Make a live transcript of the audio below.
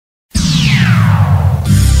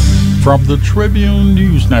From the Tribune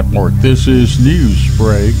News Network, this is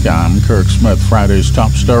Newsbreak. I'm Kirk Smith. Friday's top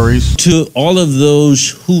stories. To all of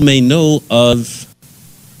those who may know of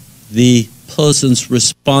the persons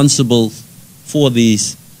responsible for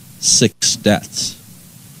these 6 deaths,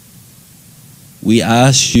 we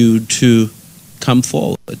ask you to come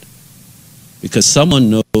forward because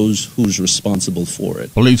someone knows who's responsible for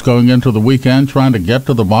it. Police going into the weekend trying to get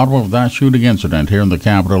to the bottom of that shooting incident here in the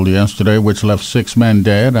capital yesterday, which left 6 men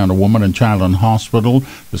dead and a woman and child in hospital,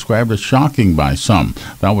 described as shocking by some.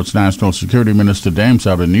 That was National Security Minister Dames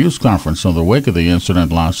at a news conference in the wake of the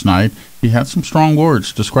incident last night. He had some strong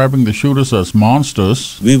words describing the shooters as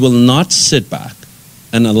monsters. We will not sit back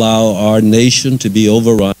and allow our nation to be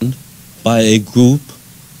overrun by a group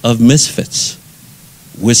of misfits.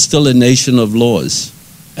 We're still a nation of laws,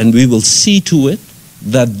 and we will see to it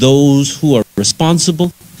that those who are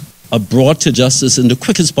responsible are brought to justice in the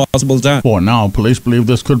quickest possible time. For now, police believe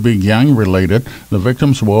this could be gang-related. The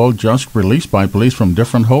victims were all just released by police from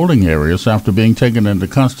different holding areas after being taken into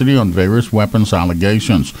custody on various weapons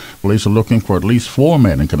allegations. Police are looking for at least 4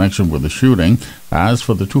 men in connection with the shooting. As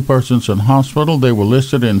for the 2 persons in hospital, they were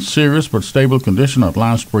listed in serious but stable condition at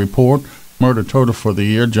last report. Murder total for the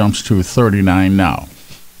year jumps to 39 now.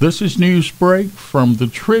 This is Newsbreak from the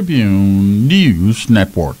Tribune News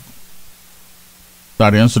Network.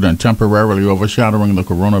 That incident temporarily overshadowing the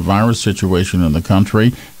coronavirus situation in the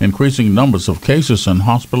country, increasing numbers of cases and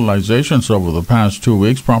hospitalizations over the past 2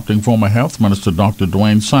 weeks, prompting former Health Minister Dr.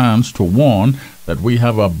 Dwayne Sands to warn that we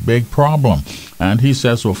have a big problem. And he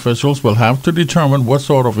says officials will have to determine what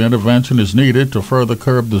sort of intervention is needed to further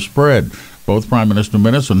curb the spread. Both Prime Minister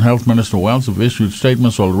Minnis and Health Minister Wells have issued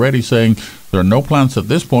statements already saying there are no plans at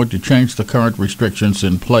this point to change the current restrictions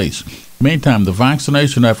in place. Meantime, the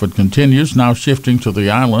vaccination effort continues, now shifting to the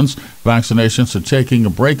islands. Vaccinations are taking a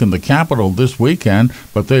break in the capital this weekend,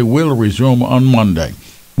 but they will resume on Monday.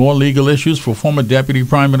 More legal issues for former Deputy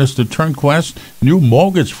Prime Minister Turnquest. New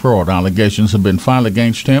mortgage fraud allegations have been filed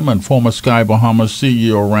against him and former Sky Bahamas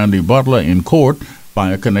CEO Randy Butler in court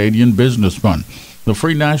by a Canadian businessman. The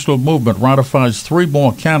Free National Movement ratifies 3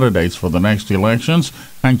 more candidates for the next elections.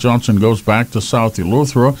 Hank Johnson goes back to South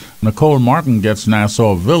Eleuthera. Nicole Martin gets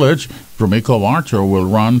Nassau Village. Drumiko Archer will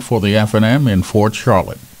run for the FNM in Fort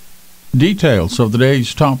Charlotte. Details of the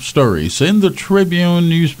day's top stories in the Tribune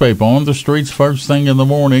newspaper on the streets first thing in the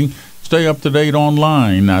morning. Stay up to date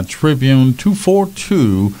online at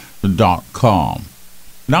Tribune242.com.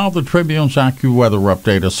 Now the Tribune's AccuWeather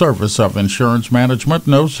update, a service of Insurance Management.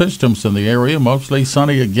 No systems in the area, mostly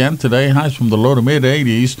sunny again today. Highs from the low to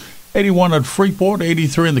mid-80s. 81 at Freeport,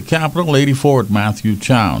 83 in the capital, 84 at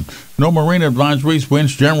Matthewtown. No marine advisories,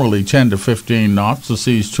 winds generally 10 to 15 knots, the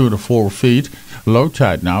seas 2 to 4 feet. Low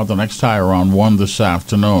tide now, the next high around 1 this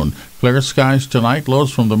afternoon. Clear skies tonight,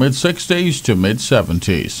 lows from the mid-60s to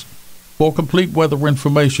mid-70s. For complete weather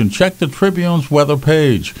information, check the Tribune's weather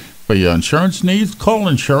page. For your insurance needs, call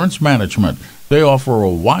Insurance Management. They offer a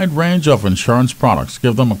wide range of insurance products.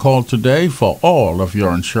 Give them a call today for all of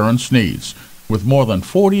your insurance needs. With more than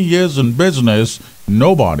 40 years in business,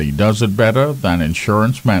 nobody does it better than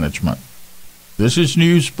Insurance Management. This is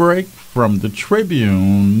Newsbreak from the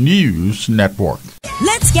Tribune News Network.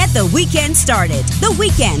 Let's get the weekend started. The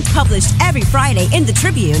Weekend, published every Friday in the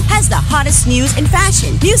Tribune, has the hottest news in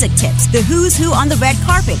fashion, music tips, the who's who on the red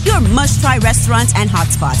carpet, your must-try restaurants and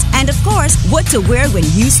hotspots, and of course, what to wear when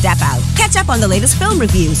you step out. Catch up on the latest film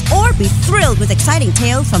reviews, or be thrilled with exciting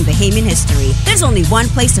tales from Bahamian history. There's only one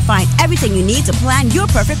place to find everything you need to plan your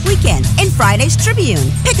perfect weekend, in Friday's Tribune.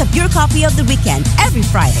 Pick up your copy of The Weekend every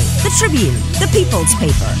Friday. The Tribune, the people's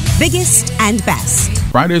paper, biggest and best.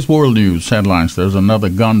 Friday's World News headlines. There's another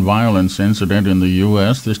gun violence incident in the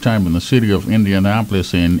U.S., this time in the city of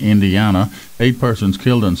Indianapolis in Indiana. 8 persons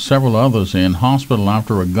killed and several others in hospital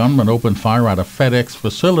after a gunman opened fire at a FedEx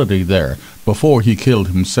facility there before he killed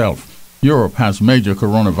himself. Europe has major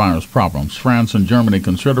coronavirus problems. France and Germany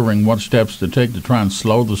considering what steps to take to try and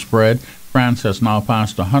slow the spread. France has now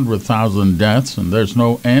passed 100,000 deaths, and there's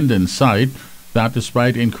no end in sight. That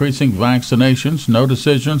despite increasing vaccinations, no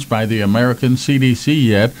decisions by the American CDC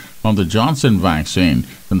yet on the Johnson vaccine.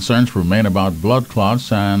 Concerns remain about blood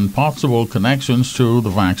clots and possible connections to the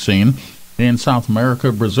vaccine. In South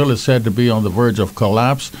America, Brazil is said to be on the verge of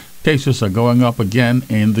collapse. Cases are going up again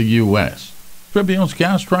in the U.S. Tribune's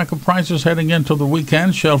gas tracker prices heading into the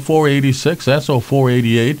weekend. Shell $4.86, Esso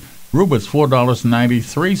 $4.88, Rubert's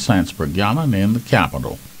 $4.93 per gallon in the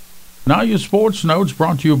capital. Now your sports notes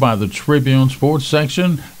brought to you by the Tribune Sports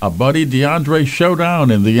section. A Buddy DeAndre showdown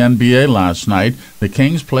in the NBA last night. The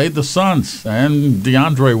Kings played the Suns, and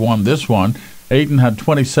DeAndre won this one. Ayton had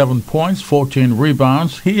 27 points, 14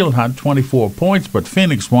 rebounds. Heald had 24 points, but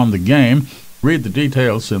Phoenix won the game. Read the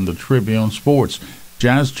details in the Tribune Sports.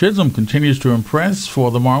 Jazz Chisholm continues to impress for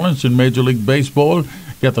the Marlins in Major League Baseball.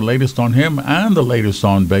 Get the latest on him and the latest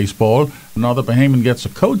on baseball. Another Bahamian gets a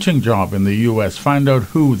coaching job in the U.S. Find out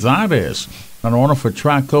who that is. An honor for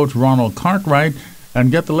track coach Ronald Cartwright. And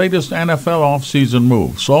get the latest NFL offseason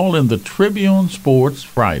moves. All in the Tribune Sports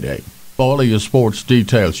Friday. All of your sports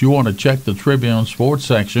details. You want to check the Tribune Sports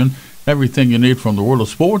section. Everything you need from the world of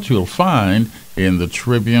sports you'll find in the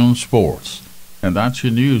Tribune Sports. And that's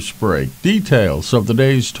your news break. Details of the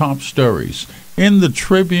day's top stories in the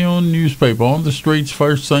Tribune newspaper on the streets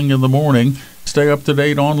first thing in the morning. Stay up to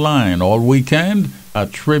date online all weekend at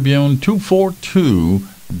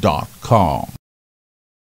Tribune242.com.